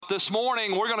this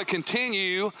morning we're going to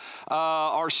continue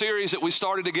our series that we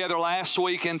started together last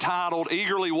week entitled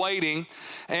Eagerly Waiting.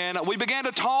 And we began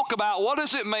to talk about what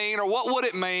does it mean, or what would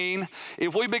it mean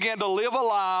if we began to live a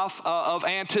life of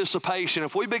anticipation,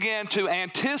 if we began to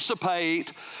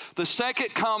anticipate the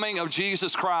second coming of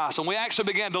Jesus Christ. And we actually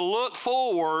began to look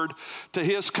forward to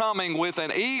His coming with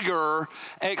an eager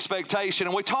expectation.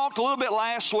 And we talked a little bit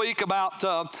last week about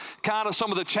kind of some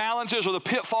of the challenges or the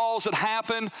pitfalls that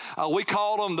happen. We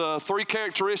called them the three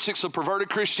characteristics of perverted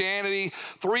Christianity,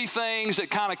 three things that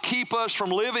kind of keep us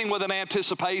from living with an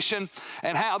anticipation,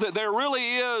 and how that there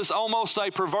really is almost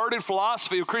a perverted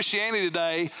philosophy of Christianity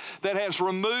today that has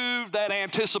removed that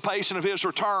anticipation of His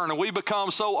return. And we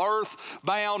become so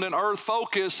earth-bound and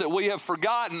earth-focused that we have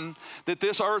forgotten that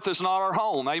this earth is not our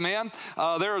home. Amen?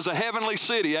 There is a heavenly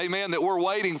city, amen, that we're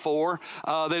waiting for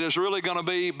that is really going to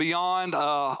be beyond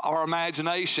our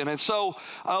imagination. And so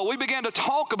we began to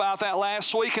talk about that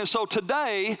last week. And so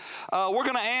today we're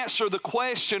going to answer the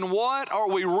question, what are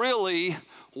we really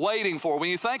waiting for? When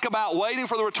you think about waiting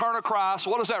for the return of Christ,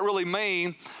 what does that really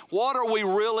mean? What are we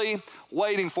really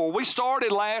waiting for? We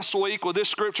started last week with this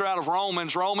scripture out of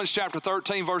Romans chapter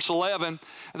 13, verse 11.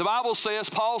 And the Bible says,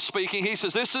 Paul speaking, he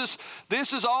says,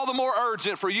 this is all the more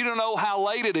urgent for you to know how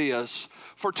late it is,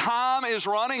 for time is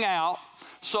running out,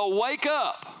 so wake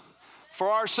up. For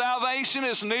our salvation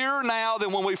is nearer now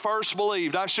than when we first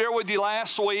believed. I shared with you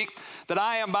last week that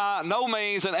I am by no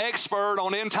means an expert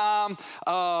on end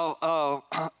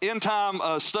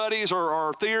time studies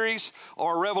or theories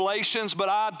or revelations, but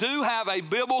I do have a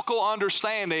biblical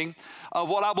understanding of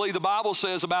what I believe the Bible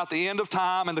says about the end of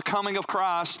time and the coming of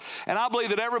Christ. And I believe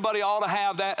that everybody ought to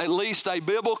have that, at least a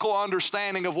biblical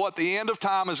understanding of what the end of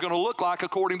time is going to look like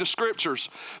according to Scriptures.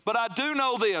 But I do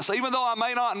know this, even though I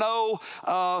may not know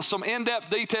some in-depth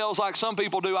details like some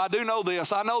people do, I do know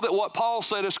this. I know that what Paul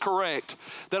said is correct,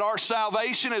 that our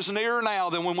salvation is nearer now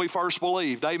than when we first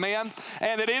believed. Amen?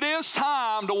 And that it is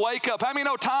time to wake up. How many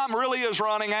know time really is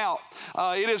running out?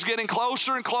 It is getting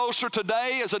closer and closer.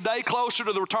 Today is a day closer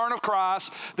to the return of Christ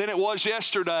than it was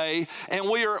yesterday, and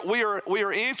we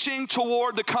are inching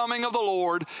toward the coming of the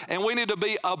Lord, and we need to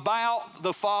be about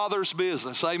the Father's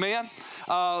business. Amen?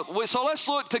 So let's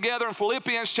look together in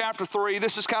Philippians chapter 3.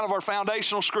 This is kind of our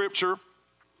foundational scripture.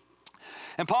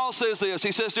 And Paul says this.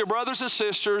 He says, "Dear brothers and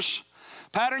sisters,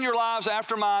 pattern your lives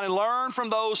after mine and learn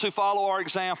from those who follow our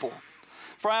example.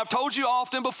 For I have told you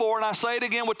often before, and I say it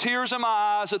again with tears in my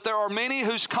eyes, that there are many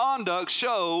whose conduct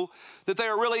show that they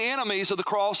are really enemies of the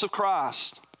cross of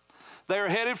Christ. They are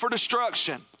headed for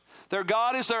destruction. Their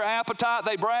God is their appetite.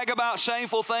 They brag about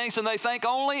shameful things, and they think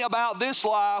only about this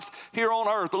life here on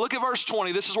earth." But look at verse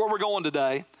 20. This is where we're going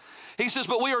today. He says,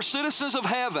 "But we are citizens of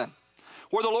heaven,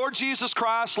 where the Lord Jesus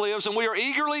Christ lives, and we are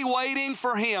eagerly waiting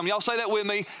for Him." Y'all say that with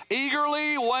me.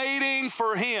 Eagerly waiting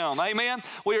for Him. Amen.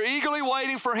 We are eagerly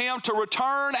waiting for Him to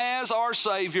return as our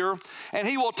Savior, and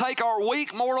He will take our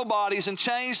weak mortal bodies and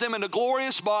change them into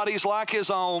glorious bodies like His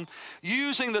own,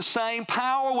 using the same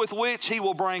power with which He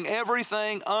will bring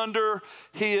everything under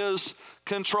His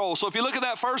control. So if you look at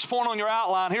that first point on your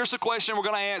outline, here's the question we're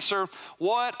going to answer.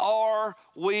 What are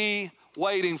we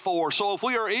waiting for? So if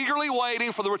we are eagerly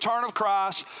waiting for the return of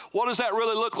Christ, what does that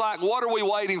really look like? What are we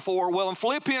waiting for? Well, in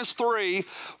Philippians 3,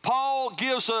 Paul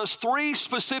gives us three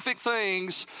specific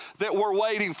things that we're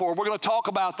waiting for. We're going to talk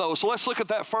about those. So let's look at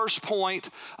that first point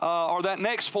or that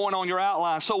next point on your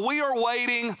outline. So we are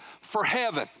waiting for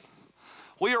heaven.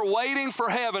 We are waiting for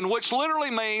heaven, which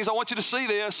literally means, I want you to see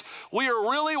this, we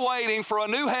are really waiting for a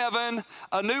new heaven,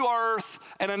 a new earth,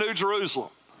 and a new Jerusalem.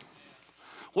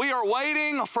 We are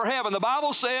waiting for heaven. The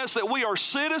Bible says that we are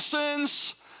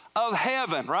citizens of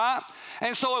heaven, right?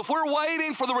 And so if we're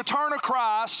waiting for the return of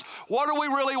Christ, what are we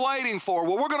really waiting for?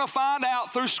 Well, we're going to find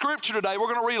out through Scripture today. We're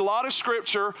going to read a lot of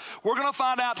Scripture. We're going to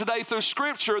find out today through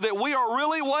Scripture that we are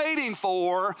really waiting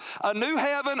for a new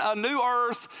heaven, a new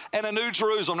earth, and a new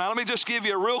Jerusalem. Now, let me just give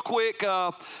you a real quick,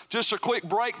 just a quick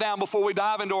breakdown before we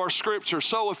dive into our Scripture.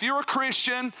 So if you're a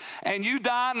Christian and you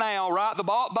die now, right, the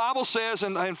Bible says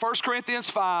in 1 Corinthians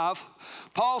 5,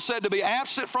 Paul said to be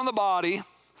absent from the body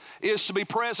is to be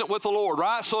present with the Lord,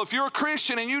 right? So if you're a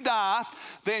Christian and you die,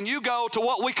 then you go to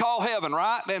what we call heaven,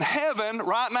 right? And heaven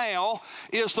right now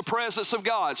is the presence of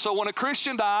God. So when a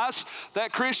Christian dies,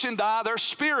 that Christian their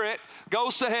spirit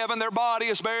goes to heaven, their body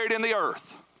is buried in the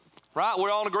earth. Right?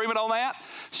 We're all in agreement on that?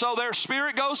 So their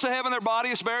spirit goes to heaven, their body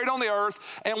is buried on the earth,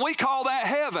 and we call that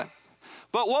heaven.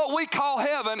 But what we call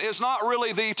heaven is not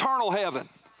really the eternal heaven.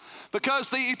 Because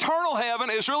the eternal heaven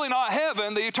is really not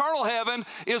heaven. The eternal heaven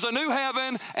is a new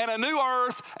heaven and a new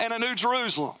earth and a new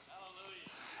Jerusalem.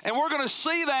 And we're going to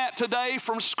see that today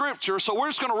from Scripture. So we're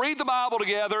just going to read the Bible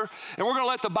together, and we're going to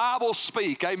let the Bible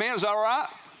speak. Amen? Is that all right?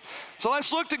 So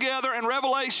let's look together in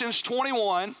Revelations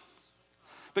 21,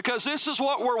 because this is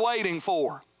what we're waiting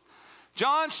for.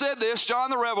 John said this, John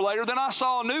the Revelator, "Then I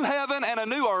saw a new heaven and a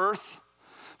new earth,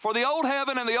 for the old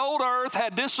heaven and the old earth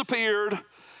had disappeared,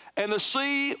 and the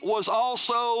sea was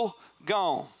also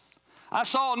gone. I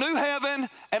saw a new heaven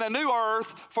and a new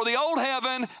earth, for the old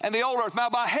heaven and the old earth." Now,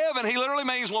 by heaven, he literally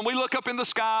means when we look up in the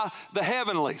sky, the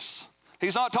heavenlies.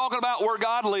 He's not talking about where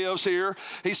God lives here.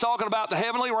 He's talking about the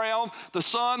heavenly realm, the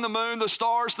sun, the moon, the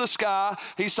stars, the sky.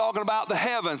 He's talking about the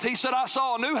heavens. He said, "I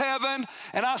saw a new heaven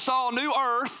and I saw a new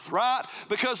earth," right?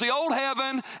 Because the old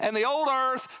heaven and the old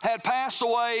earth had passed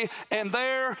away, and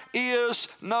there is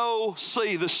no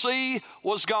sea. The sea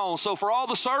was gone. So for all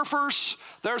the surfers,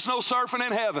 there's no surfing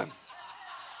in heaven.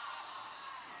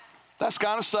 That's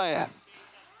kind of sad.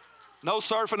 No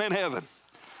surfing in heaven.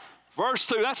 Verse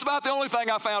 2, that's about the only thing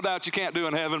I found out you can't do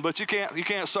in heaven, but you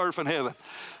can't surf in heaven.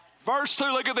 Verse 2,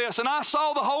 look at this. "And I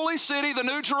saw the holy city, the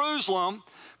new Jerusalem,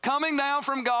 coming down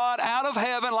from God out of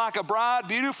heaven like a bride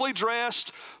beautifully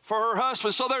dressed for her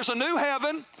husband." So there's a new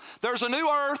heaven, there's a new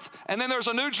earth, and then there's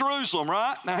a new Jerusalem,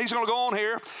 right? Now he's going to go on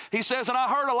here. He says, "And I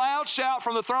heard a loud shout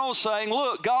from the throne saying,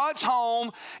 'Look, God's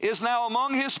home is now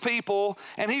among his people,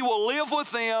 and he will live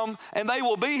with them, and they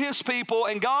will be his people,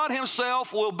 and God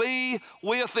himself will be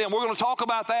with them.'" We're going to talk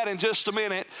about that in just a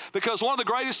minute, because one of the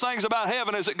greatest things about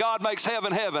heaven is that God makes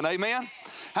heaven heaven. Amen?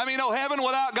 How many know heaven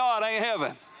without God ain't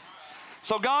heaven?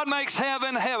 So God makes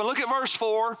heaven heaven. Look at verse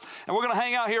 4, and we're going to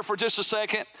hang out here for just a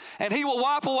second. "And he will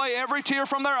wipe away every tear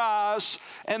from their eyes,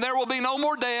 and there will be no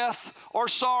more death or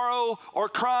sorrow or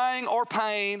crying or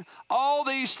pain. All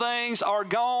these things are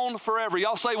gone forever."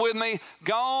 Y'all say with me,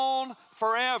 gone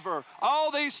forever.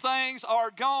 All these things are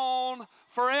gone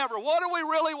forever. What are we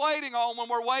really waiting on when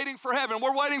we're waiting for heaven?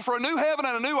 We're waiting for a new heaven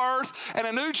and a new earth and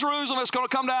a new Jerusalem that's going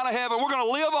to come down to heaven. We're going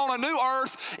to live on a new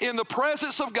earth in the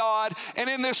presence of God. And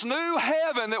in this new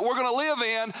heaven that we're going to live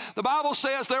in, the Bible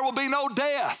says there will be no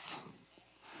death.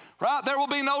 Right? There will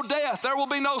be no death. There will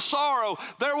be no sorrow.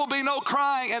 There will be no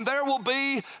crying. And there will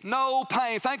be no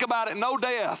pain. Think about it. No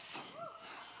death.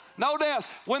 No death.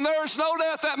 When there's no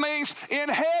death, that means in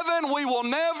heaven we will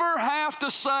never have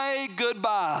to say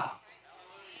goodbye.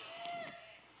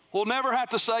 We'll never have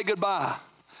to say goodbye.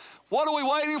 What are we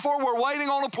waiting for? We're waiting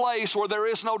on a place where there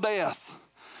is no death,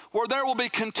 where there will be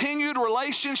continued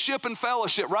relationship and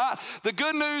fellowship, right? The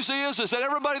good news is that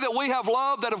everybody that we have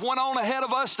loved that have went on ahead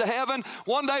of us to heaven,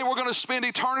 one day we're going to spend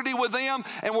eternity with them,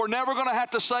 and we're never going to have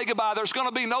to say goodbye. There's going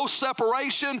to be no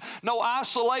separation, no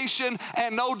isolation,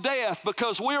 and no death,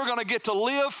 because we are going to get to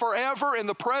live forever in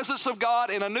the presence of God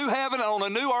in a new heaven and on a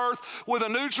new earth with a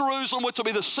new Jerusalem, which will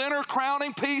be the center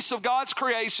crowning piece of God's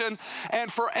creation.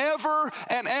 And forever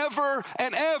and ever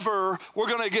and ever, we're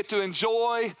going to get to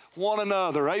enjoy one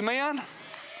another. Amen?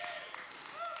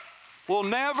 We'll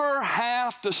never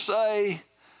have to say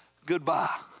goodbye.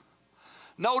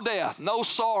 No death, no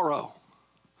sorrow,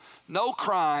 no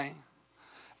crying,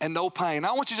 and no pain.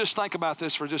 I want you to just think about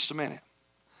this for just a minute.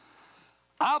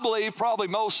 I believe probably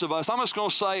most of us, I'm just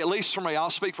going to say, at least for me, I'll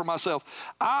speak for myself.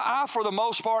 I for the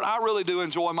most part, I really do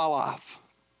enjoy my life.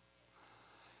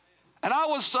 And I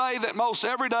would say that most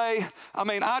every day,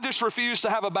 I just refuse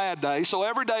to have a bad day, so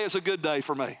every day is a good day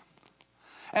for me.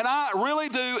 And I really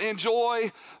do enjoy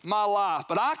my life.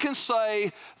 But I can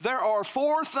say there are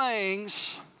 4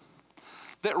 things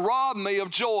that rob me of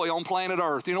joy on planet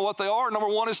Earth. You know what they are? Number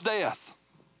 1 is death.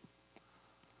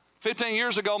 15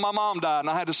 years ago, my mom died, and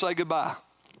I had to say goodbye.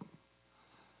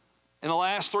 In the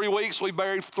last 3 weeks, we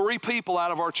buried 3 people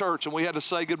out of our church, and we had to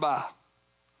say goodbye.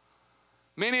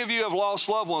 Many of you have lost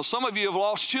loved ones. Some of you have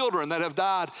lost children that have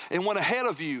died and went ahead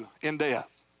of you in death.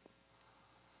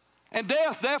 And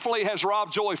death definitely has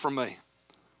robbed joy from me.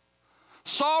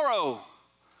 Sorrow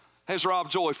has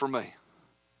robbed joy from me.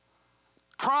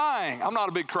 Crying, I'm not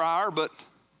a big crier, but,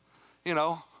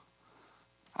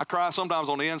 I cry sometimes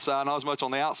on the inside, not as much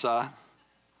on the outside.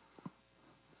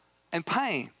 And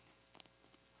pain.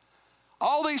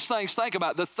 All these things, think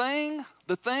about it.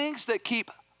 The things that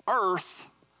keep earth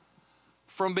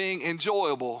from being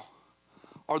enjoyable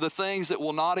are the things that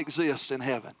will not exist in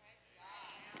heaven.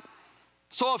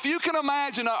 So if you can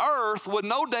imagine an earth with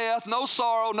no death, no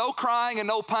sorrow, no crying, and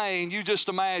no pain, you just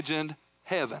imagined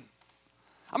heaven.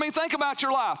 Think about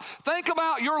your life. Think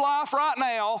about your life right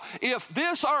now. If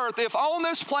this earth, if on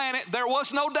this planet there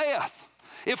was no death,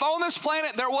 if on this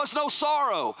planet there was no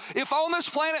sorrow, if on this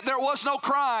planet there was no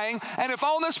crying, and if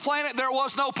on this planet there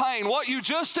was no pain, what you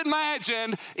just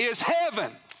imagined is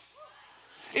heaven.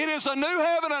 It is a new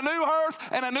heaven, a new earth,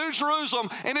 and a new Jerusalem.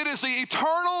 And it is the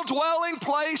eternal dwelling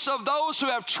place of those who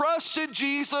have trusted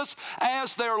Jesus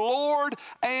as their Lord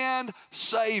and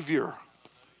Savior.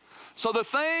 So the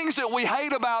things that we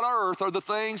hate about earth are the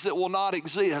things that will not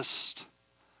exist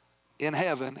in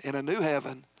heaven, in a new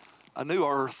heaven, a new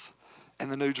earth,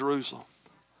 and the new Jerusalem.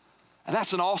 And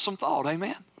that's an awesome thought,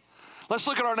 amen? Let's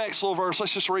look at our next little verse.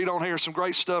 Let's just read on here some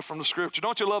great stuff from the Scripture.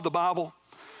 Don't you love the Bible?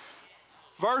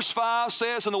 Verse 5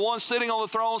 says, and the one sitting on the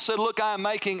throne said, look, I am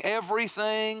making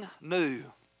everything new.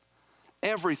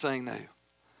 Everything new.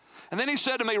 And then he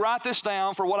said to me, write this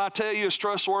down, for what I tell you is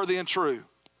trustworthy and true.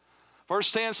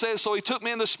 Verse 10 says, so he took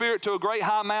me in the Spirit to a great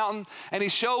high mountain, and he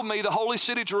showed me the holy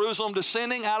city Jerusalem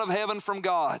descending out of heaven from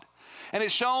God. And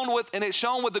it shone with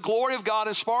the glory of God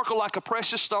and sparkled like a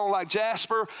precious stone, like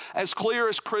jasper, as clear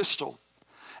as crystal.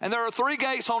 And there are 3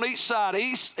 gates on each side,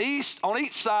 east,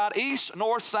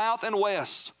 north, south, and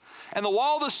west. And the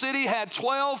wall of the city had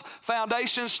 12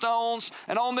 foundation stones,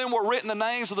 and on them were written the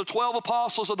names of the 12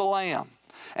 apostles of the Lamb.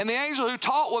 And the angel who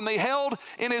talked with me held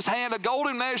in his hand a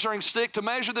golden measuring stick to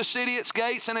measure the city, its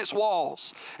gates, and its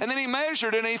walls. And then he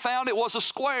measured it, and he found it was a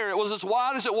square. It was as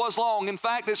wide as it was long. In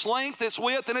fact, its length, its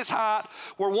width, and its height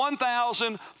were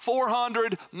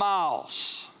 1,400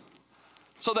 miles.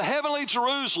 So the heavenly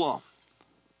Jerusalem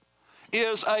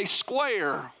is a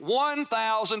square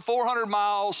 1,400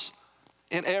 miles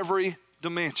in every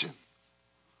dimension.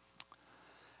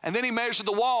 And then he measured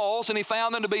the walls, and he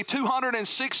found them to be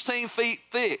 216 feet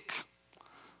thick,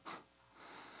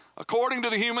 according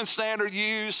to the human standard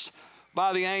used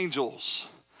by the angels.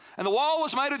 And the wall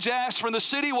was made of jasper, and the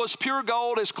city was pure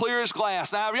gold, as clear as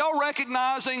glass. Now, are y'all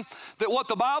recognizing that what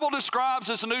the Bible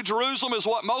describes as the New Jerusalem is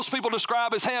what most people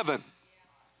describe as heaven?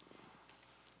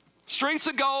 Streets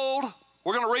of gold,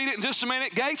 we're going to read it in just a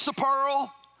minute, gates of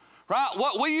pearl. Right?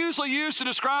 What we usually use to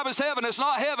describe as heaven, it's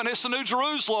not heaven, it's the New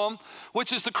Jerusalem,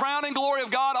 which is the crowning glory of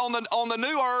God on the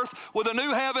new earth with a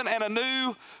new heaven and a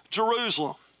new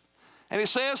Jerusalem. And it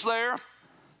says there,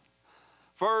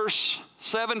 verse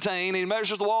 17, he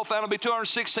measures the wall, found it to be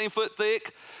 216 foot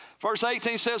thick. Verse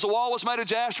 18 says, the wall was made of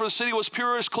jasper, the city was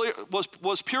pure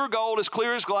gold, as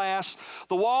clear as glass.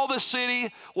 The wall of the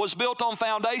city was built on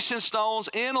foundation stones,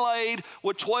 inlaid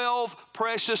with 12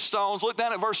 precious stones. Look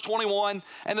down at verse 21.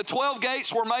 And the 12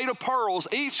 gates were made of pearls,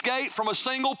 each gate from a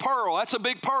single pearl. That's a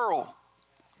big pearl.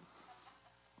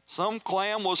 Some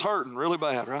clam was hurting really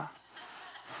bad, right?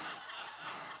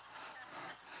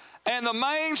 And the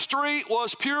main street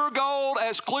was pure gold,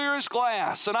 as clear as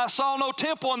glass. And I saw no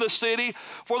temple in the city,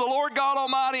 for the Lord God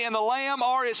Almighty and the Lamb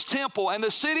are its temple. And the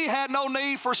city had no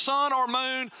need for sun or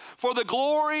moon, for the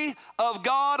glory of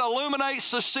God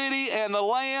illuminates the city, and the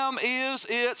Lamb is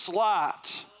its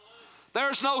light.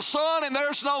 There's no sun and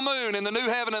there's no moon in the new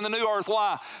heaven and the new earth.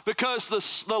 Why? Because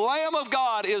the Lamb of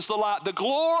God is the light. The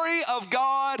glory of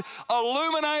God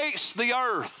illuminates the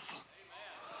earth.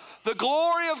 The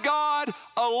glory of God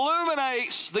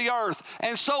illuminates the earth.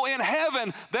 And so in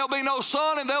heaven, there'll be no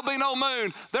sun and there'll be no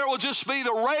moon. There will just be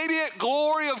the radiant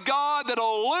glory of God that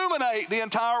will illuminate the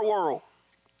entire world.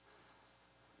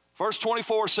 Verse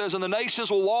 24 says, and the nations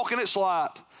will walk in its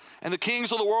light, and the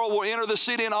kings of the world will enter the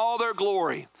city in all their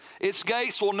glory. Its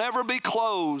gates will never be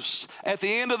closed at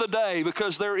the end of the day,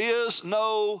 because there is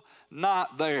no night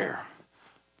there.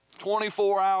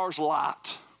 24 hours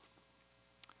light.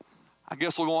 I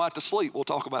guess we're going to have to sleep. We'll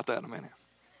talk about that in a minute.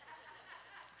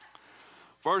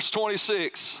 Verse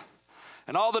 26,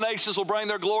 and all the nations will bring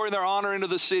their glory and their honor into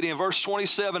the city. In verse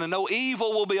 27, and no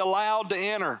evil will be allowed to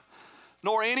enter,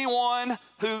 nor anyone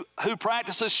who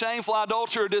practices shameful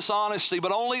adultery or dishonesty,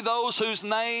 but only those whose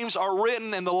names are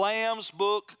written in the Lamb's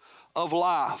book of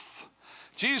life.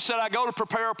 Jesus said, I go to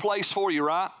prepare a place for you,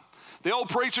 right? The old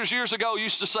preachers years ago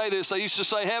used to say this. They used to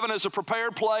say heaven is a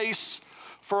prepared place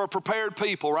for a prepared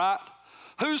people, right?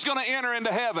 Who's going to enter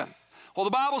into heaven? Well,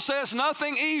 the Bible says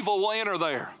nothing evil will enter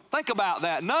there. Think about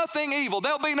that. Nothing evil.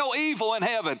 There'll be no evil in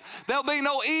heaven. There'll be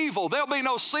no evil. There'll be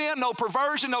no sin, no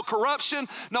perversion, no corruption,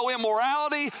 no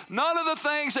immorality. None of the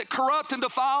things that corrupt and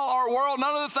defile our world,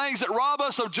 none of the things that rob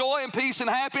us of joy and peace and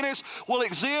happiness will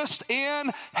exist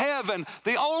in heaven.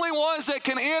 The only ones that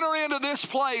can enter into this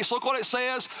place, look what it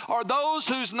says, are those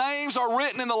whose names are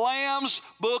written in the Lamb's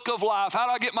book of life. How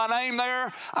do I get my name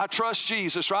there? I trust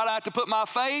Jesus, right? I have to put my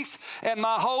faith and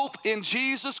my hope in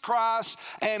Jesus Christ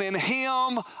and in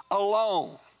Him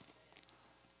alone.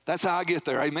 That's how I get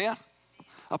there, amen?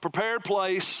 A prepared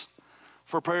place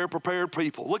for prepared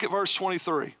people. Look at verse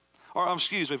 23,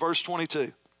 verse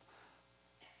 22.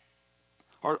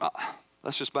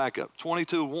 Let's just back up.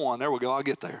 22:1, there we go, I'll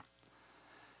get there.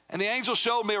 And the angel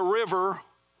showed me a river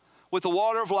with the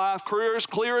water of life,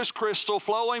 clear as crystal,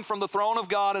 flowing from the throne of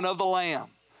God and of the Lamb.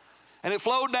 And it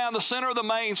flowed down the center of the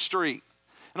main street.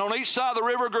 And on each side of the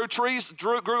river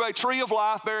grew a tree of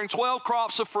life, bearing 12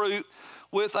 crops of fruit,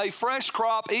 with a fresh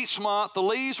crop each month. The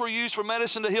leaves were used for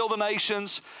medicine to heal the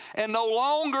nations. And no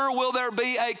longer will there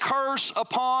be a curse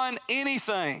upon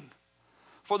anything.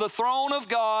 For the throne of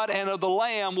God and of the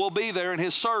Lamb will be there, and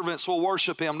his servants will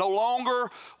worship him. No longer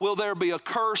will there be a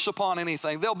curse upon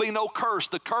anything. There'll be no curse.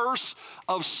 The curse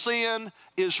of sin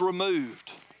is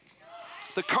removed.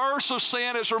 The curse of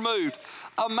sin is removed.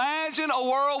 Imagine a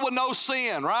world with no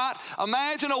sin, right?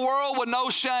 Imagine a world with no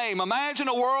shame. Imagine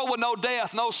a world with no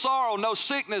death, no sorrow, no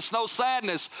sickness, no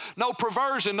sadness, no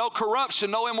perversion, no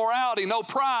corruption, no immorality, no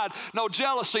pride, no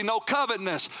jealousy, no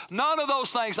covetousness. None of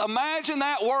those things. Imagine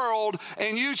that world,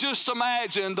 and you just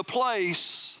imagine the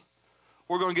place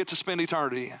we're going to get to spend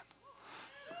eternity in.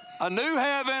 A new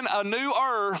heaven, a new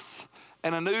earth,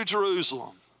 and a new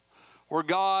Jerusalem where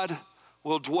God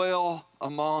will dwell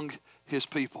among his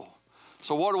people.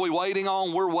 So what are we waiting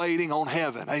on? We're waiting on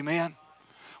heaven. Amen.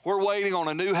 We're waiting on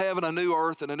a new heaven, a new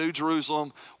earth, and a new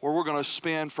Jerusalem where we're going to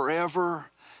spend forever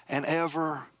and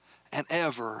ever and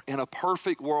ever in a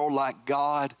perfect world like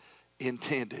God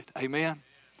intended. Amen.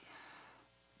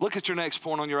 Look at your next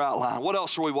point on your outline. What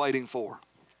else are we waiting for?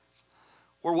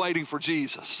 We're waiting for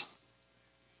Jesus,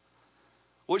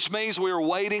 which means we are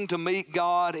waiting to meet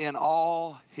God in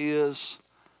all his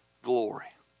glory.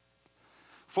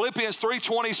 Philippians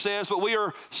 3:20 says, but we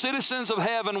are citizens of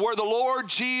heaven where the Lord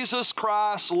Jesus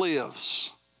Christ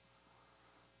lives.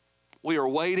 We are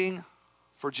waiting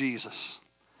for Jesus.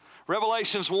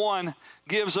 Revelations 1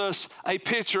 gives us a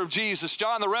picture of Jesus.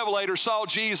 John the Revelator saw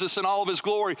Jesus in all of his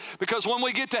glory, because when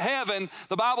we get to heaven,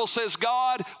 the Bible says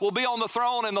God will be on the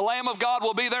throne and the Lamb of God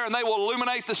will be there, and they will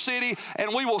illuminate the city,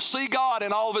 and we will see God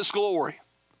in all of his glory.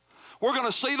 We're going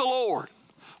to see the Lord.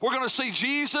 We're going to see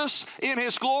Jesus in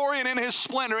his glory and in his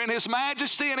splendor, in his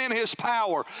majesty and in his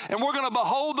power. And we're going to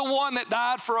behold the one that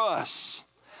died for us.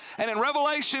 And in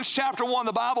Revelation chapter 1,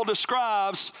 the Bible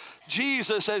describes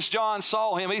Jesus as John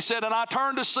saw him. He said, and I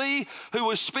turned to see who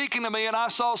was speaking to me, and I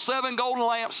saw 7 golden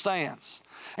lampstands.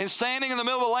 And standing in the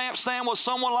middle of the lampstand was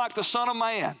someone like the Son of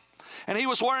Man. And he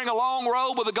was wearing a long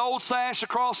robe with a gold sash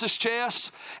across his chest,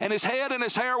 and his head and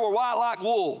his hair were white like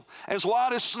wool, as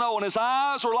white as snow, and his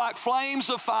eyes were like flames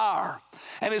of fire,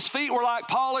 and his feet were like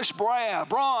polished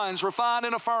bronze refined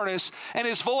in a furnace, and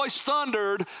his voice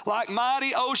thundered like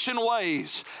mighty ocean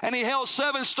waves. And he held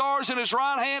 7 stars in his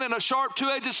right hand, and a sharp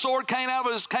two-edged sword came out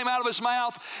of his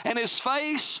mouth, and his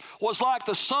face was like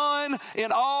the sun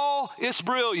in all its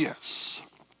brilliance.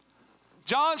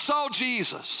 John saw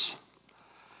Jesus.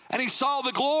 And he saw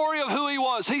the glory of who he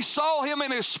was. He saw him in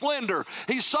his splendor.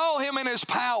 He saw him in his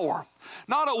power.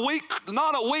 Not a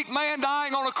weak man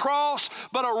dying on a cross,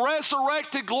 but a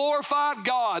resurrected, glorified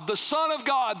God, the Son of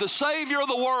God, the Savior of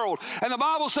the world. And the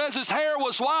Bible says his hair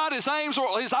was white, his eyes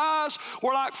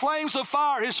were like flames of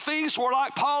fire, his feet were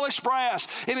like polished brass.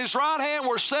 In his right hand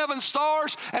were 7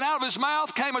 stars, and out of his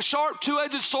mouth came a sharp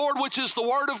two-edged sword, which is the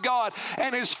Word of God.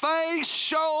 And his face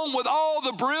shone with all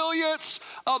the brilliance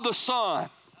of the sun.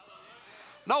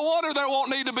 No wonder there won't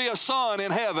need to be a sun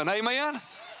in heaven. Amen?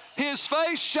 His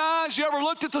face shines. You ever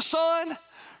looked at the sun?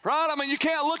 Right? I mean, you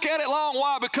can't look at it long.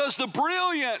 Why? Because the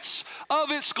brilliance of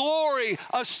its glory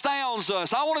astounds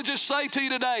us. I want to just say to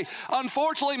you today,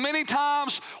 unfortunately, many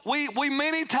times we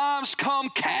many times come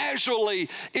casually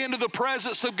into the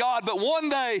presence of God, but one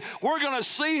day we're going to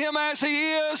see him as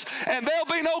he is, and there'll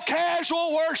be no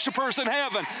casual worshipers in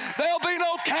heaven. There'll be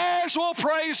no casual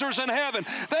praisers in heaven.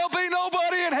 There'll be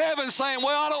nobody in heaven saying,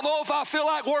 well, I don't know if I feel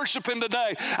like worshiping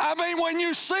today. I mean, when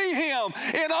you see him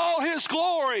in all his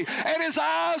glory and his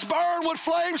eyes burn with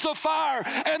flames of fire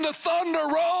and the thunder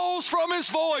rolls from his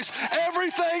voice,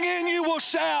 everything in you will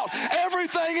shout,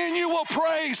 everything in you will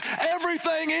praise,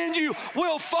 everything in you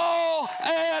will fall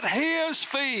at his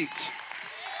feet.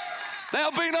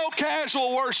 There'll be no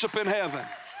casual worship in heaven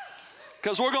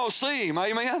because we're going to see him.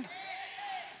 Amen?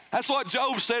 That's what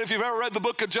Job said. If you've ever read the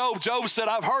book of Job, Job said,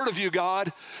 I've heard of you,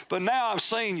 God, but now I've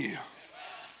seen you.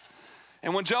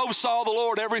 And when Job saw the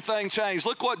Lord, everything changed.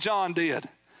 Look what John did.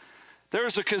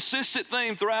 There's a consistent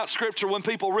theme throughout Scripture when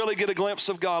people really get a glimpse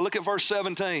of God. Look at verse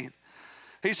 17.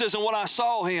 He says, and when I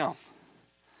saw him,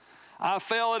 I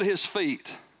fell at his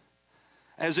feet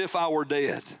as if I were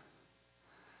dead.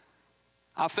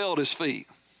 I fell at his feet.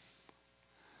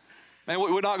 Man,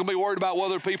 we're not going to be worried about what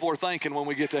other people are thinking when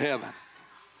we get to heaven.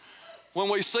 When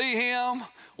we see him,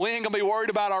 we ain't going to be worried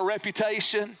about our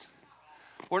reputation.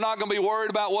 We're not going to be worried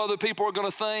about what other people are going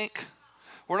to think.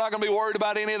 We're not going to be worried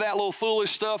about any of that little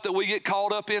foolish stuff that we get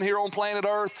caught up in here on planet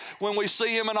Earth. When we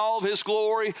see him in all of his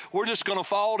glory, we're just going to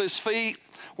fall at his feet.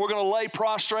 We're going to lay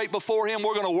prostrate before him.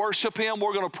 We're going to worship him.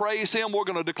 We're going to praise him. We're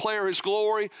going to declare his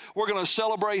glory. We're going to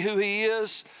celebrate who he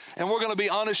is. And we're going to be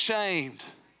unashamed.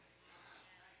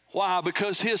 Why?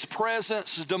 Because his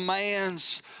presence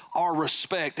demands our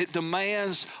respect. It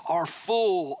demands our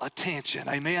full attention.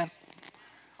 Amen?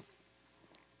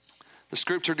 The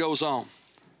scripture goes on.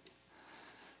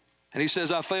 And he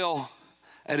says, I fell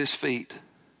at his feet.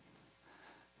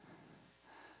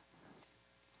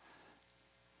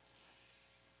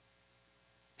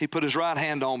 He put his right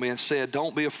hand on me and said,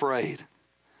 don't be afraid,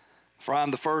 for I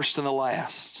am the first and the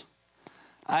last.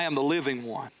 I am the living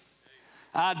one.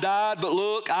 I died, but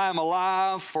look, I am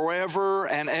alive forever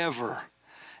and ever.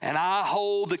 And I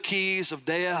hold the keys of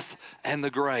death and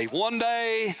the grave. One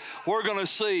day, we're going to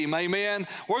see him, amen?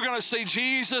 We're going to see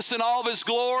Jesus in all of his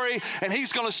glory, and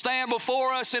he's going to stand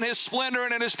before us in his splendor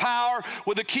and in his power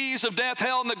with the keys of death,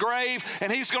 hell, and the grave,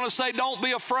 and he's going to say, don't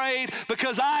be afraid,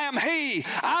 because I am he.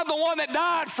 I'm the one that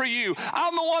died for you.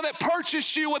 I'm the one that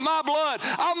purchased you with my blood.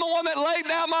 I'm the one that laid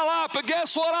down my life, but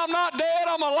guess what? I'm not dead.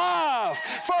 I'm alive.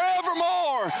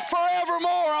 Forevermore,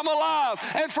 forevermore, I'm alive.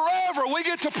 And forever, we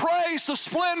get to praise the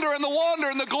splendor and the wonder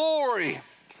and the glory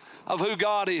of who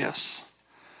God is.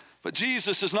 But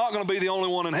Jesus is not going to be the only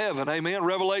one in heaven. Amen.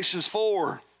 Revelations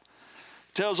 4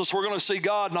 tells us we're going to see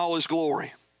God in all his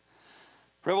glory.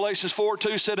 Revelations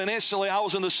 4:2 said, and instantly I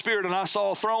was in the Spirit, and I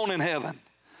saw a throne in heaven,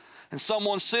 and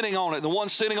someone sitting on it. The one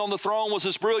sitting on the throne was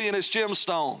as brilliant as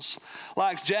gemstones,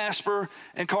 like jasper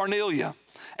and carnelian.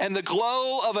 And the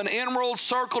glow of an emerald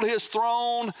circled his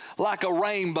throne like a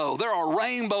rainbow. There are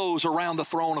rainbows around the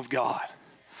throne of God.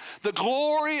 The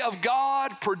glory of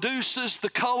God produces the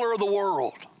color of the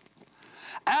world.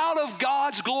 Out of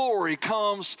God's glory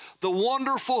comes the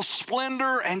wonderful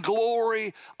splendor and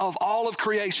glory of all of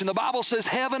creation. The Bible says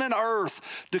heaven and earth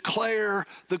declare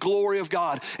the glory of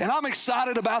God. And I'm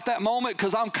excited about that moment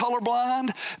because I'm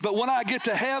colorblind. But when I get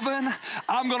to heaven,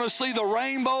 I'm going to see the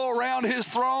rainbow around his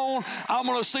throne. I'm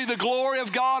going to see the glory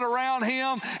of God around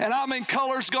him. And I mean,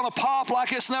 color's going to pop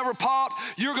like it's never popped.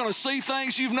 You're going to see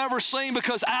things you've never seen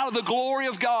because out of the glory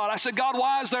of God. I said, God,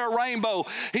 why is there a rainbow?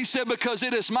 He said, because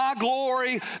it is my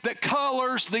glory that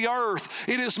colors the earth.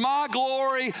 It is my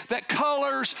glory that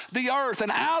colors the earth. And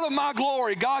out of my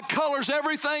glory, God colors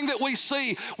everything that we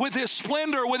see with his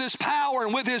splendor, with his power,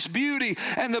 and with his beauty.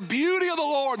 And the beauty of the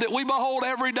Lord that we behold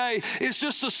every day is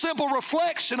just a simple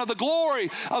reflection of the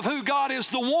glory of who God is,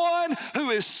 the one who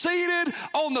is seated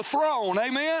on the throne.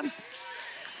 Amen?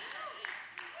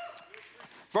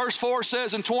 Verse 4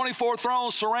 says, and 24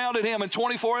 thrones surrounded him, and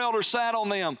 24 elders sat on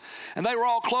them. And they were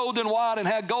all clothed in white and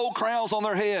had gold crowns on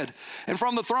their head. And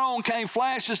from the throne came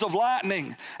flashes of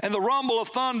lightning and the rumble of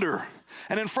thunder.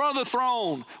 And in front of the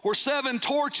throne were 7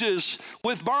 torches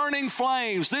with burning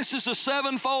flames. This is the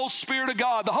sevenfold Spirit of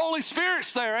God. The Holy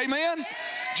Spirit's there, amen?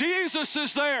 Jesus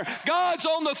is there. God's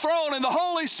on the throne, and the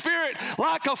Holy Spirit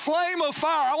like a flame of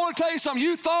fire. I want to tell you something.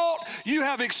 You thought you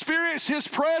have experienced his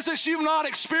presence. You've not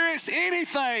experienced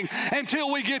anything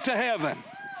until we get to heaven.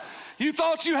 You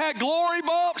thought you had glory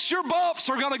bumps. Your bumps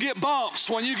are going to get bumps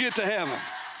when you get to heaven.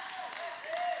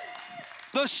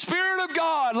 The Spirit of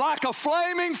God, like a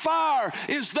flaming fire,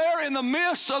 is there in the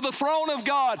midst of the throne of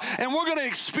God. And we're going to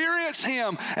experience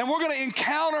him, and we're going to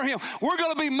encounter him. We're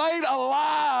going to be made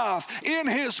alive in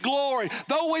his glory.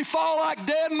 Though we fall like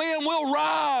dead men, we'll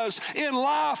rise in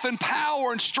life and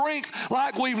power and strength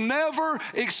like we've never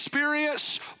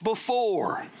experienced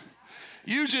before.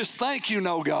 You just think you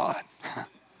know God.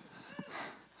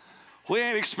 We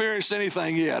ain't experienced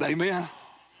anything yet, amen?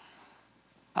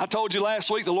 I told you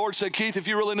last week, the Lord said, Keith, if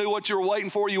you really knew what you were waiting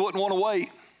for, you wouldn't want to wait.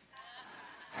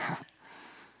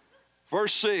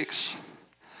 Verse 6,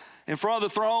 in front of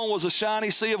the throne was a shiny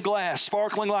sea of glass,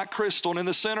 sparkling like crystal, and in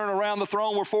the center and around the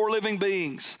throne were 4 living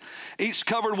beings, each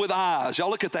covered with eyes. Y'all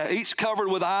look at that, each covered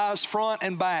with eyes front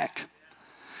and back.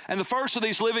 And the first of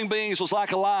these living beings was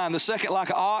like a lion, the second like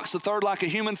an ox, the third like a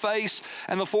human face,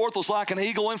 and the fourth was like an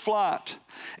eagle in flight.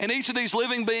 And each of these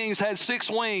living beings had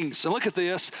 6 wings. And look at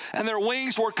this. And their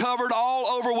wings were covered all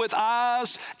over with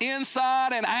eyes,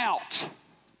 inside and out.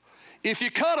 If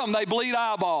you cut them, they bleed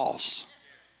eyeballs.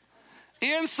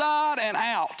 Inside and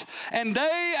out. And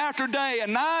day after day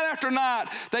and night after night,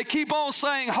 they keep on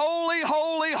saying, holy,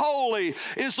 holy, holy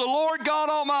is the Lord God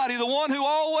Almighty, the one who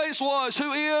always was,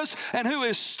 who is, and who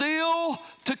is still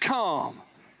to come.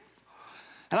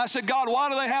 And I said, God, why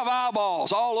do they have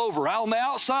eyeballs all over, on the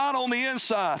outside, on the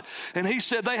inside? And he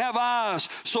said, they have eyes,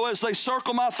 so as they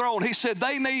circle my throne, he said,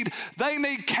 they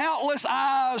need countless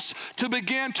eyes to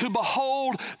begin to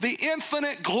behold the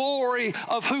infinite glory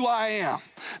of who I am.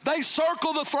 They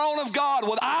circle the throne of God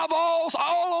with eyeballs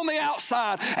all on the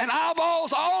outside and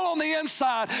eyeballs all on the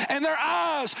inside, and their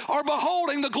eyes are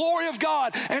beholding the glory of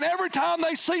God. And every time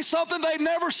they see something they've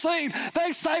never seen,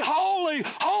 they say, holy,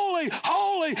 holy,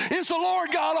 holy is the Lord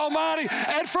God Almighty.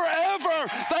 And forever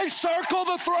they circle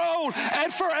the throne,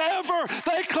 and forever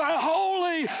they cry,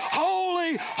 holy,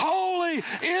 holy, holy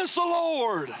is the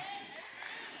Lord.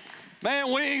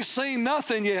 Man, we ain't seen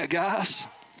nothing yet, guys.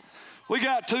 We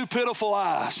got two pitiful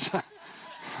eyes.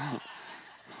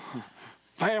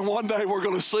 Man, one day we're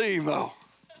going to see him, though.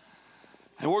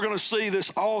 And we're going to see this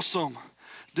awesome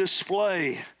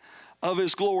display of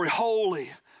his glory. Holy,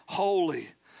 holy,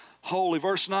 holy.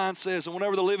 Verse 9 says, and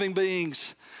whenever the living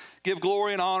beings give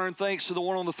glory and honor and thanks to the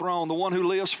one on the throne, the one who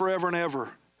lives forever and ever,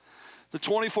 the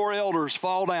 24 elders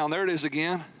fall down. There it is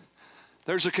again.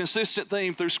 There's a consistent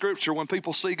theme through Scripture when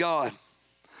people see God.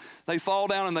 They fall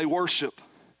down and they worship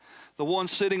the one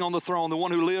sitting on the throne, the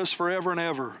one who lives forever and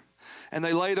ever. And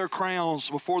they lay their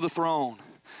crowns before the throne,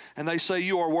 and they say,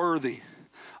 you are worthy,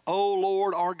 O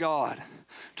Lord our God,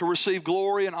 to receive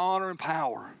glory and honor and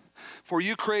power. For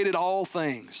you created all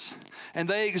things, and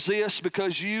they exist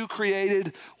because you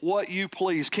created what you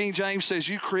please. King James says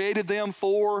you created them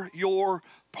for your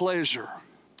pleasure.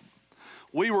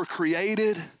 We were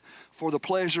created for the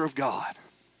pleasure of God.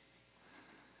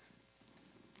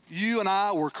 You and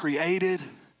I were created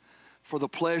for the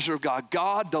pleasure of God.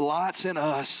 God delights in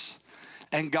us,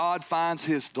 and God finds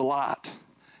his delight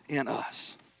in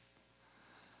us.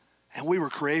 And we were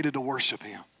created to worship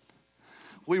him.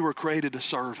 We were created to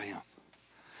serve him.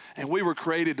 And we were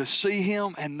created to see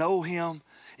him and know him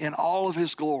in all of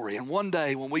his glory. And one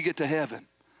day when we get to heaven,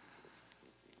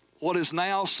 what is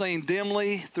now seen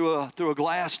dimly through a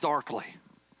glass darkly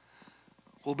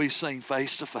will be seen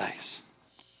face to face.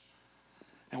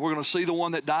 And we're going to see the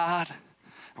one that died,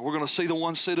 and we're going to see the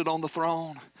one seated on the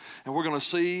throne, and we're going to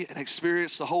see and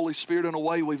experience the Holy Spirit in a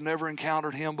way we've never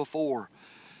encountered him before.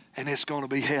 And it's going to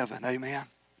be heaven. Amen.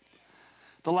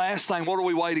 The last thing, what are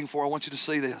we waiting for? I want you to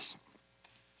see this.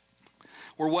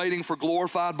 We're waiting for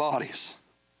glorified bodies,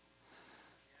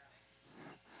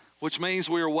 which means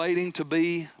we are waiting to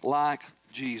be like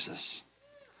Jesus.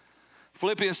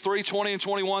 Philippians 3:20 and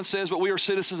 21 says, but we are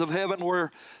citizens of heaven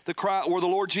where the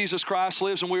Lord Jesus Christ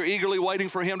lives, and we are eagerly waiting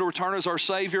for him to return as our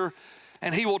Savior,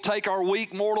 and he will take our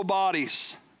weak mortal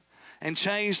bodies and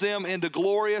change them into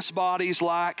glorious bodies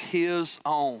like his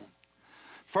own.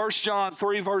 1 John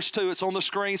 3 verse 2, it's on the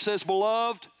screen, says,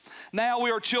 beloved, now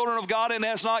we are children of God, and it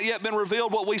has not yet been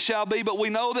revealed what we shall be, but we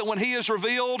know that when he is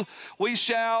revealed, we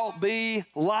shall be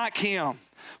like him,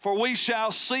 for we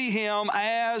shall see him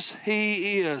as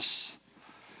he is.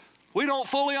 We don't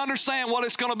fully understand what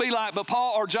it's going to be like, but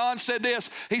John said this.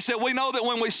 He said, we know that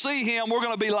when we see him, we're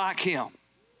going to be like him.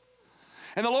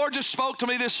 And the Lord just spoke to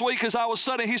me this week as I was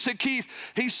studying. He said, Keith,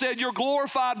 he said, your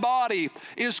glorified body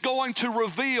is going to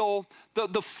reveal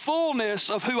the fullness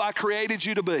of who I created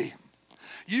you to be.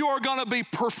 You are going to be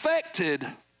perfected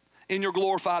in your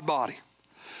glorified body.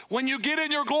 When you get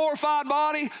in your glorified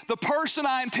body, the person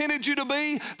I intended you to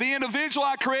be, the individual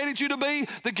I created you to be,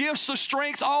 the gifts, the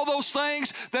strength, all those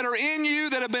things that are in you,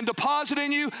 that have been deposited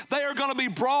in you, they are going to be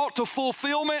brought to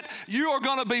fulfillment. You are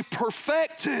going to be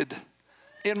perfected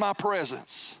in my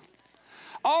presence.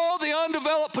 All the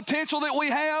undeveloped potential that we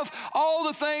have, all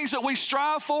the things that we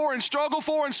strive for and struggle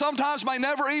for and sometimes may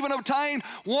never even obtain,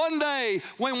 one day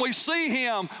when we see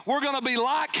him, we're going to be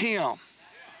like him.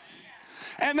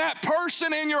 And that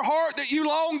person in your heart that you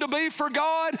long to be for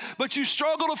God, but you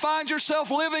struggle to find yourself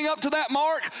living up to that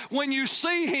mark, when you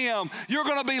see him, you're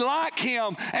going to be like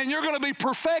him, and you're going to be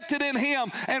perfected in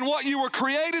him. And what you were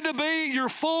created to be, you're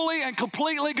fully and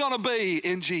completely going to be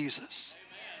in Jesus.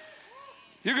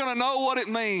 You're going to know what it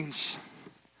means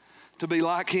to be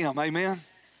like him. Amen.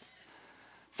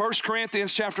 1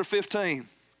 Corinthians chapter 15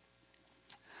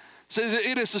 says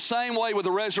it is the same way with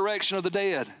the resurrection of the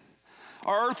dead.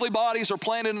 Our earthly bodies are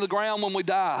planted in the ground when we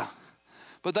die,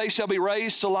 but they shall be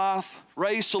raised to life,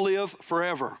 raised to live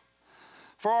forever.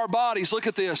 For our bodies, look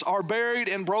at this, are buried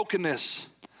in brokenness,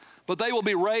 but they will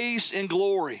be raised in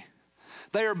glory.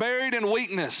 They are buried in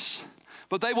weakness,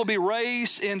 but they will be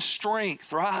raised in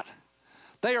strength, right?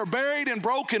 They are buried in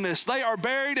brokenness. They are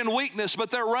buried in weakness, but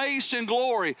they're raised in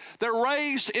glory. They're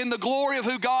raised in the glory of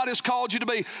who God has called you to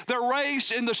be. They're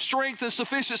raised in the strength and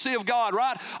sufficiency of God,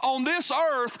 right? On this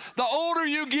earth, the older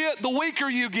you get, the weaker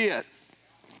you get.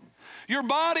 Your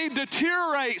body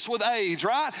deteriorates with age,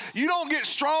 right? You don't get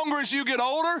stronger as you get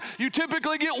older. You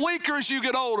typically get weaker as you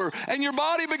get older, and your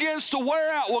body begins to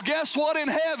wear out. Well, guess what? In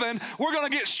heaven, we're going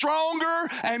to get stronger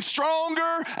and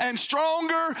stronger and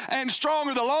stronger and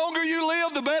stronger. The longer you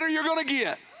live, the better you're going to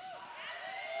get.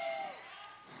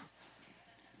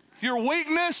 Your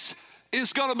weakness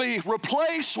is going to be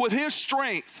replaced with His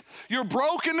strength. Your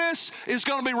brokenness is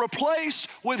going to be replaced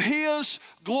with His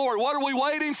glory. What are we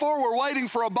waiting for? We're waiting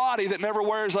for a body that never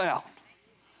wears out.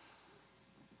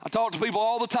 I talk to people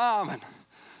all the time, and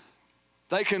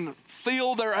they can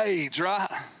feel their age, right?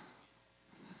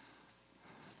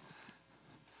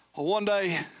 Well, one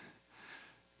day,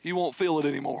 you won't feel it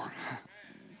anymore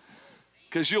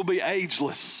because you'll be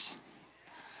ageless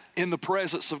in the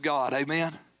presence of God.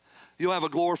 Amen? You'll have a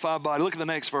glorified body. Look at the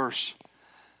next verse.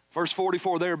 Verse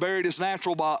 44, they are buried as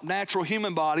natural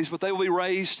human bodies, but they will be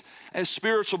raised as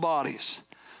spiritual bodies.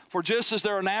 For just as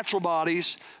there are natural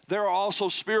bodies, there are also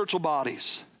spiritual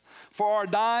bodies. For our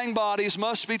dying bodies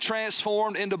must be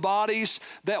transformed into bodies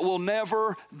that will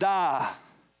never die.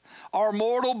 Our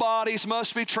mortal bodies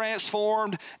must be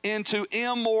transformed into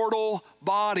immortal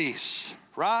bodies,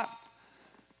 right?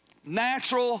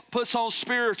 Natural puts on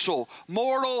spiritual.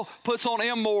 Mortal puts on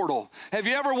immortal. Have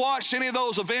you ever watched any of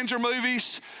those Avenger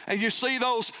movies and you see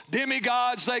those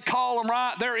demigods, they call them,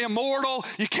 right? They're immortal.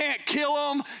 You can't kill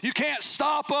them. You can't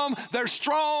stop them. They're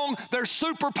strong. They're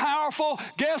super powerful.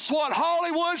 Guess what?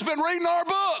 Hollywood's been reading our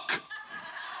book.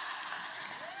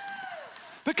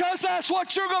 Because that's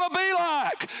what you're going to be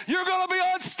like. You're going to be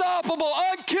unstoppable,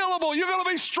 unkillable. You're going to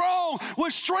be strong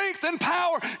with strength and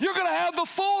power. You're going to have the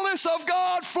fullness of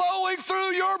God flowing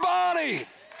through your body.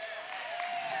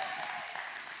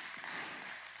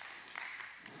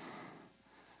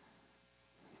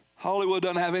 Hollywood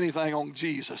doesn't have anything on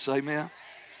Jesus, amen?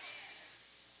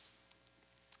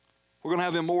 We're going to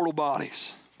have immortal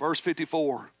bodies. Verse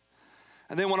 54.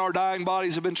 And then when our dying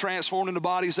bodies have been transformed into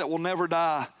bodies that will never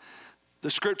die, the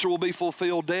scripture will be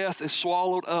fulfilled. Death is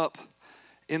swallowed up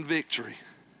in victory.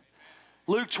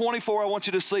 Luke 24, I want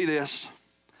you to see this,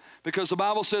 because the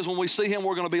Bible says when we see Him,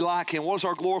 we're going to be like Him. What is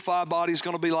our glorified bodies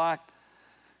going to be like?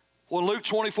 Well, in Luke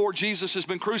 24, Jesus has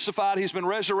been crucified, He's been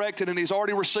resurrected, and He's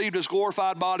already received His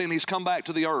glorified body, and He's come back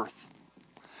to the earth.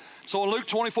 So in Luke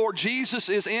 24, Jesus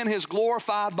is in His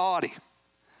glorified body.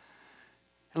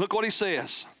 And look what He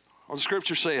says, or the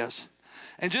scripture says.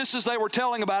 And just as they were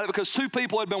telling about it, because two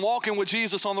people had been walking with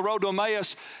Jesus on the road to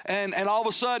Emmaus, and all of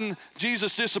a sudden,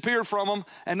 Jesus disappeared from them,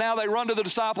 and now they run to the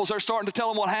disciples. They're starting to tell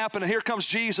them what happened, and here comes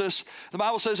Jesus. The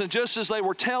Bible says, and just as they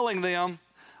were telling them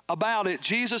about it,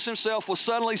 Jesus Himself was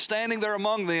suddenly standing there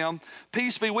among them.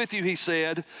 Peace be with you, He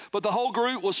said. But the whole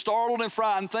group was startled and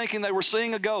frightened, thinking they were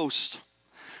seeing a ghost.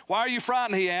 Why are you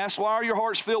frightened, He asked. Why are your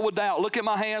hearts filled with doubt? Look at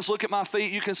my hands, look at my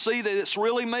feet. You can see that it's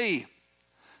really me.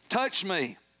 Touch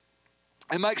me.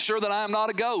 And make sure that I am not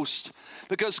a ghost,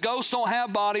 because ghosts don't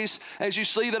have bodies as you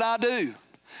see that I do.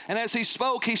 And as He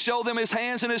spoke, He showed them His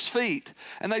hands and His feet.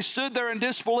 And they stood there in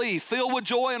disbelief, filled with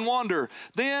joy and wonder.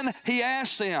 Then He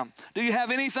asked them, do you have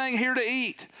anything here to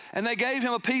eat? And they gave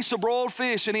Him a piece of broiled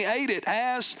fish, and He ate it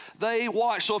as they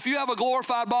watched. So if you have a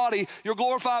glorified body, your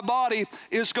glorified body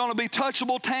is going to be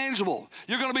touchable, tangible.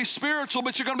 You're going to be spiritual,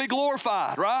 but you're going to be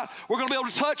glorified, right? We're going to be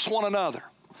able to touch one another,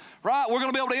 right? We're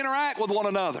going to be able to interact with one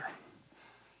another.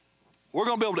 We're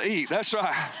going to be able to eat. That's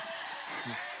right.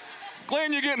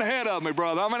 Glenn, you're getting ahead of me,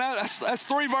 brother. I mean, that's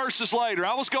 3 verses later.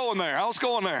 I was going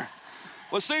there.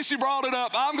 Well, since you brought it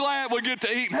up, I'm glad we get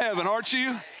to eat in heaven, aren't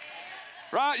you?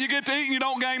 Right? You get to eat and you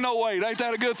don't gain no weight. Ain't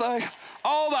that a good thing?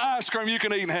 All the ice cream you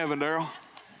can eat in heaven, Daryl.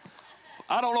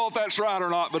 I don't know if that's right or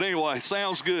not, but anyway,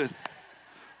 sounds good.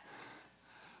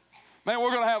 Man,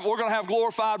 we're going to have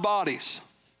glorified bodies.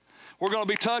 We're going to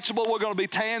be touchable. We're going to be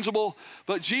tangible.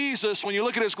 But Jesus, when you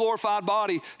look at His glorified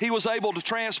body, He was able to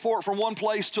transport from one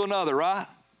place to another, right?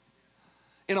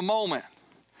 In a moment,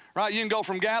 right? You can go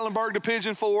from Gatlinburg to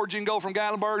Pigeon Forge. You can go from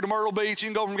Gatlinburg to Myrtle Beach. You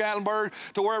can go from Gatlinburg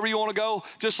to wherever you want to go,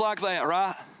 just like that,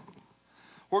 right?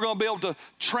 We're going to be able to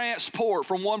transport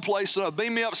from one place to another.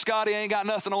 Beam me up, Scotty. Ain't got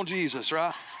nothing on Jesus,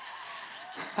 right?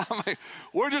 I mean,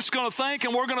 we're just going to think,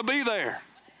 and we're going to be there.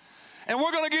 And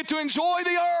we're going to get to enjoy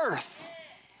the earth.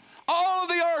 All of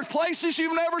the earth, places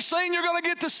you've never seen, you're going to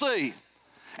get to see.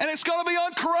 And it's going to be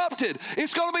uncorrupted.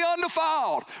 It's going to be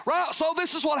undefiled, right? So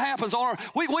this is what happens.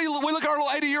 We look at our little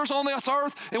 80 years on this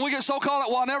earth, and we get so caught up,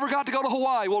 well, I never got to go to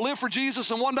Hawaii. Well, live for Jesus,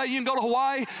 and one day you can go to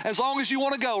Hawaii as long as you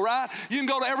want to go, right? You can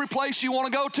go to every place you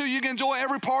want to go to. You can enjoy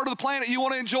every part of the planet you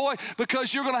want to enjoy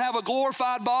because you're going to have a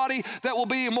glorified body that will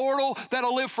be immortal, that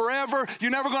will live forever.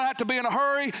 You're never going to have to be in a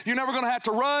hurry. You're never going to have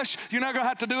to rush. You're never going to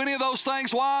have to do any of those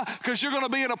things. Why? Because you're going to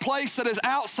be in a place that is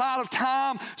outside of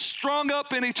time, strung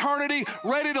up in eternity,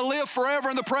 ready to live forever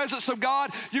in the presence of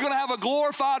God. You're going to have a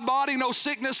glorified body, no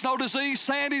sickness, no disease.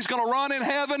 Sandy's going to run in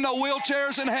heaven, no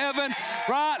wheelchairs in heaven,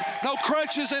 right? No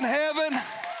crutches in heaven.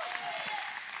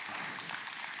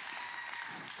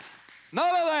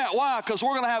 None of that. Why? Because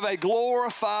we're going to have a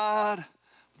glorified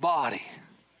body.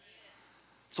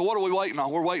 So what are we waiting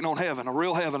on? We're waiting on heaven, a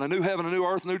real heaven, a new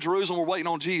earth, new Jerusalem. We're waiting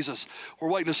on Jesus. We're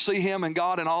waiting to see him and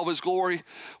God in all of his glory.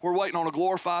 We're waiting on a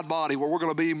glorified body where we're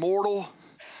going to be immortal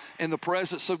in the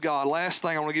presence of God. Last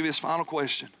thing, I want to give you this final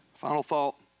question, final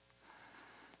thought.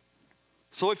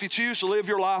 So if you choose to live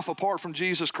your life apart from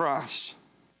Jesus Christ,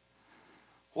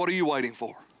 what are you waiting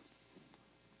for?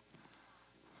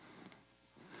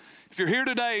 If you're here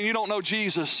today and you don't know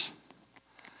Jesus,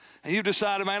 and you've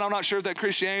decided, man, I'm not sure if that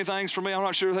Christianity thing's for me, I'm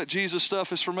not sure if that Jesus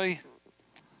stuff is for me,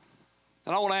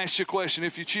 then I want to ask you a question.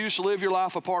 If you choose to live your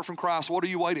life apart from Christ, what are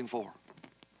you waiting for?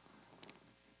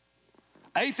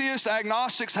 Atheists,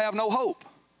 agnostics have no hope.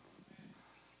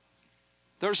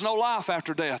 There's no life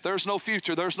after death. There's no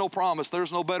future. There's no promise.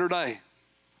 There's no better day.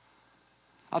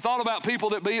 I thought about people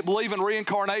that believe in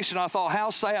reincarnation. I thought,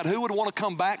 how sad. Who would want to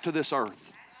come back to this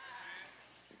earth?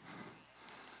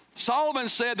 Solomon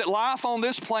said that life on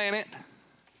this planet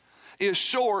is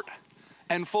short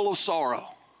and full of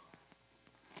sorrow.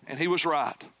 And he was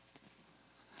right.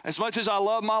 As much as I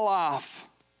love my life,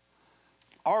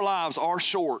 our lives are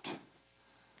short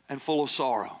and full of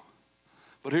sorrow.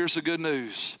 But here's the good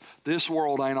news. This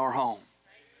world ain't our home.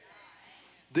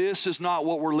 This is not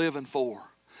what we're living for.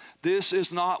 This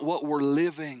is not what we're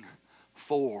living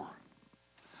for.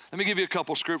 Let me give you a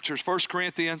couple scriptures. 1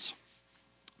 Corinthians,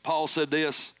 Paul said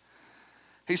this.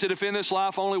 He said, if in this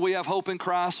life only we have hope in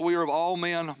Christ, we are of all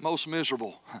men most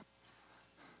miserable.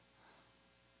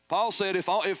 Paul said,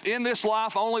 if in this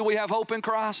life only we have hope in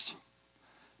Christ,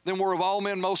 then we're of all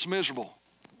men most miserable.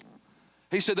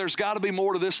 He said, there's got to be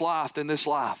more to this life than this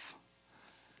life.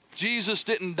 Jesus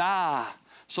didn't die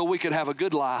so we could have a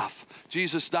good life.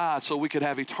 Jesus died so we could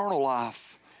have eternal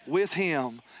life with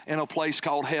him in a place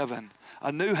called heaven,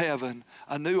 a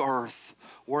new earth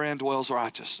wherein dwells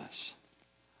righteousness.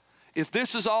 If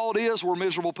this is all it is, we're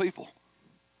miserable people.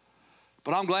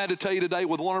 But I'm glad to tell you today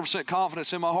with 100%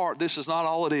 confidence in my heart, this is not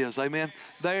all it is. Amen?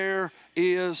 There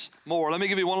is more. Let me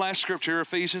give you one last scripture,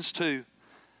 Ephesians 2.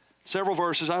 Several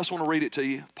verses. I just want to read it to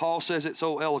you. Paul says it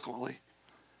so eloquently.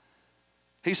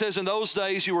 He says, in those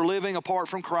days you were living apart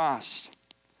from Christ.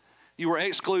 You were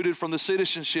excluded from the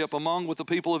citizenship among with the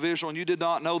people of Israel, and you did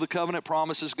not know the covenant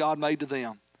promises God made to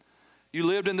them. You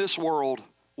lived in this world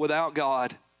without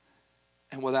God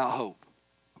and without hope.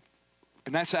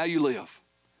 And that's how you live.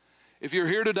 If you're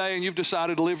here today and you've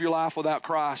decided to live your life without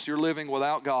Christ, you're living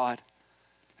without God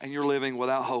and you're living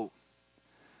without hope.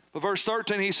 But verse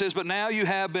 13, he says, but now you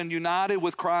have been united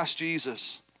with Christ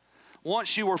Jesus.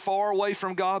 Once you were far away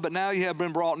from God, but now you have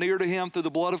been brought near to him through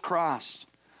the blood of Christ.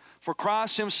 For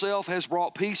Christ himself has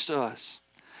brought peace to us.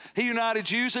 He united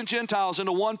Jews and Gentiles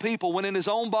into one people when in his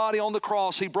own body on the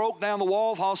cross he broke down the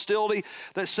wall of hostility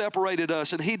that separated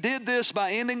us. And he did this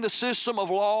by ending the system of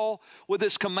law with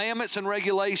its commandments and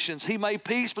regulations. He made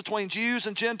peace between Jews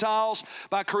and Gentiles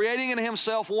by creating in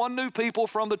himself one new people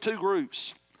from the two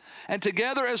groups. And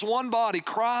together as one body,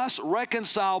 Christ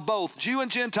reconciled both Jew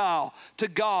and Gentile to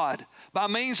God by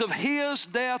means of his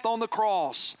death on the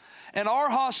cross. And our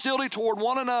hostility toward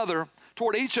one another,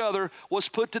 toward each other, was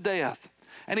put to death.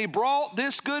 And he brought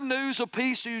this good news of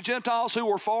peace to you Gentiles who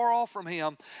were far off from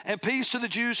him, and peace to the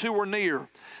Jews who were near.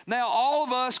 Now all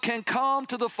of us can come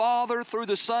to the Father through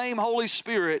the same Holy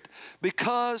Spirit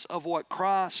because of what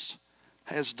Christ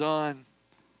has done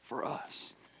for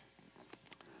us.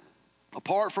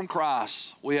 Apart from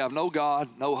Christ, we have no God,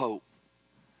 no hope,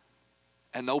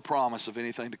 and no promise of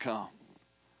anything to come.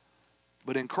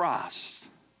 But in Christ,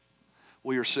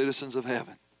 we are citizens of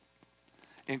heaven.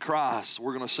 In Christ,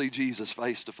 we're going to see Jesus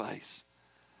face to face.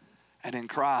 And in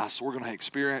Christ, we're going to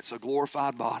experience a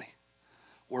glorified body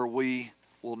where we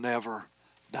will never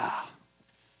die.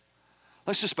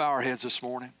 Let's just bow our heads this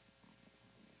morning.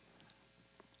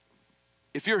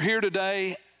 If you're here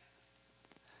today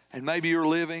and maybe you're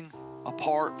living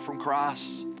apart from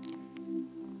Christ,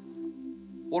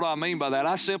 what do I mean by that?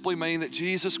 I simply mean that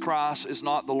Jesus Christ is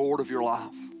not the Lord of your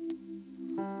life.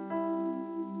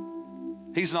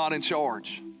 He's not in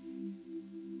charge.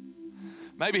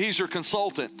 Maybe He's your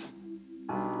consultant,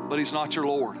 but He's not your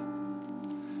Lord.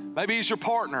 Maybe He's your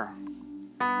partner,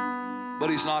 but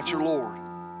He's not your Lord.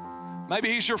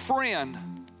 Maybe He's your friend,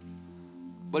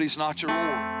 but He's not your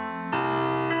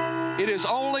Lord. It is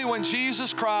only when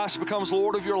Jesus Christ becomes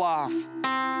Lord of your life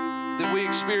that we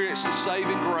experience the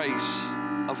saving grace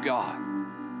of God.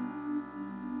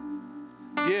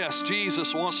 Yes,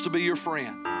 Jesus wants to be your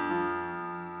friend.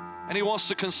 And He wants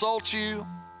to consult you,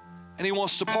 and He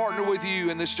wants to partner with you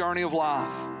in this journey of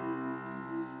life.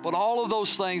 But all of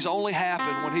those things only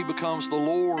happen when He becomes the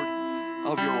Lord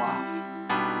of your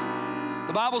life.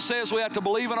 The Bible says we have to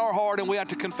believe in our heart and we have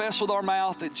to confess with our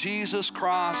mouth that Jesus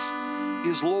Christ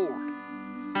is Lord.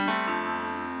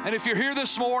 And if you're here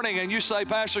this morning and you say,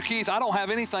 Pastor Keith, I don't have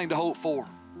anything to hope for,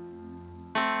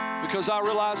 because I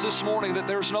realize this morning that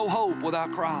there's no hope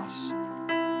without Christ.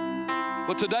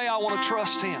 But today I want to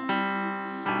trust Him.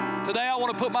 Today I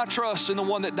want to put my trust in the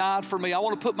one that died for me. I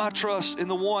want to put my trust in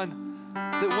the one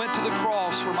that went to the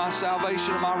cross for my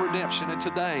salvation and my redemption. And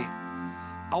today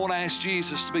I want to ask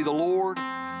Jesus to be the Lord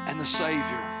and the Savior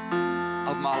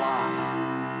of my life.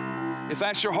 If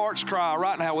that's your heart's cry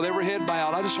right now with every head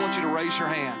bowed, I just want you to raise your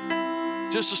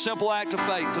hand. Just a simple act of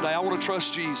faith today. I want to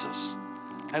trust Jesus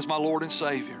as my Lord and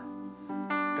Savior.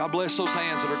 God bless those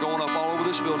hands that are going up all over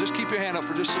this building. Just keep your hand up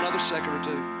for just another second or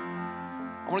two.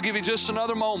 I want to give you just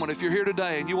another moment. If you're here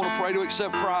today and you want to pray to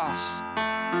accept Christ,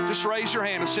 just raise your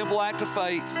hand. A simple act of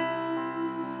faith.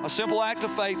 A simple act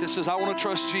of faith that says, I want to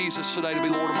trust Jesus today to be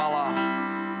Lord of my life.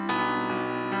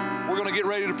 We're going to get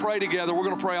ready to pray together. We're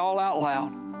going to pray all out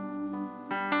loud.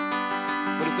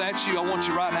 But if that's you, I want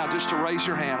you right now just to raise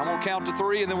your hand. I'm going to count to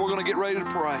 3, and then we're going to get ready to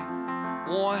pray.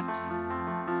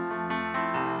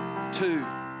 1, 2,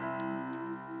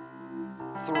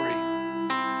 3.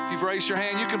 If you've raised your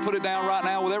hand, you can put it down right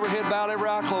now with every head bowed, every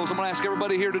eye closed. I'm going to ask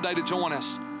everybody here today to join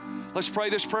us. Let's pray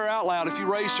this prayer out loud. If you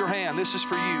raised your hand, this is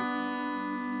for you.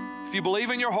 If you believe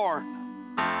in your heart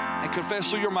and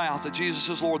confess with your mouth that Jesus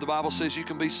is Lord, the Bible says you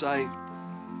can be saved.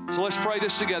 So let's pray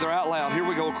this together out loud. Here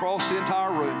we go, across the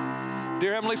entire room.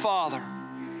 Dear Heavenly Father,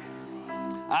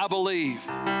 I believe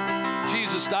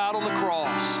Jesus died on the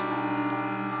cross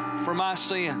for my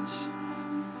sins.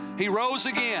 He rose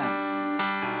again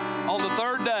on the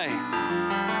 3rd day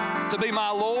to be my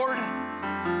Lord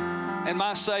and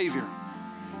my Savior.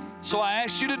 So I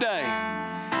ask you today,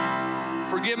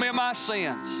 forgive me of my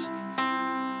sins.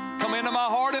 Come into my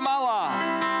heart and my life.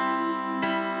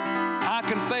 I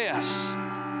confess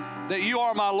that you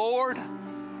are my Lord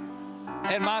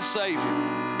and my Savior.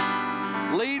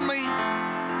 Lead me,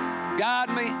 guide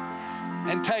me,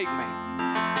 and take me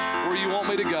where you want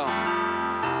me to go.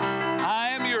 I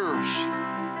am yours,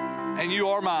 and you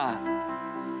are mine.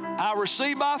 I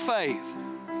receive by faith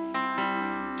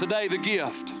today the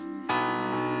gift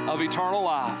of eternal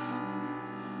life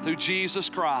through Jesus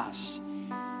Christ,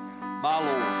 my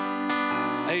Lord.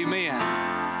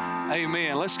 Amen.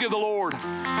 Amen. Let's give the Lord a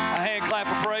hand clap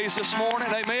of praise this morning.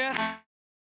 Amen.